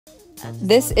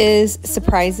This is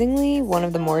surprisingly one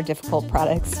of the more difficult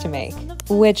products to make,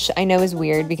 which I know is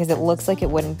weird because it looks like it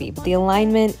wouldn't be, but the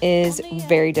alignment is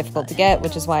very difficult to get,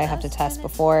 which is why I have to test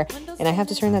before, and I have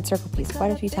to turn that circle piece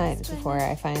quite a few times before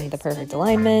I find the perfect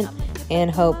alignment and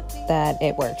hope that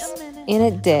it works. And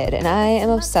it did, and I am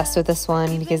obsessed with this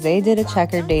one because they did a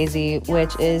checkered daisy,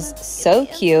 which is so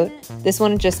cute. This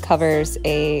one just covers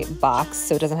a box,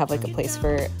 so it doesn't have like a place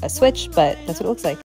for a switch, but that's what it looks like.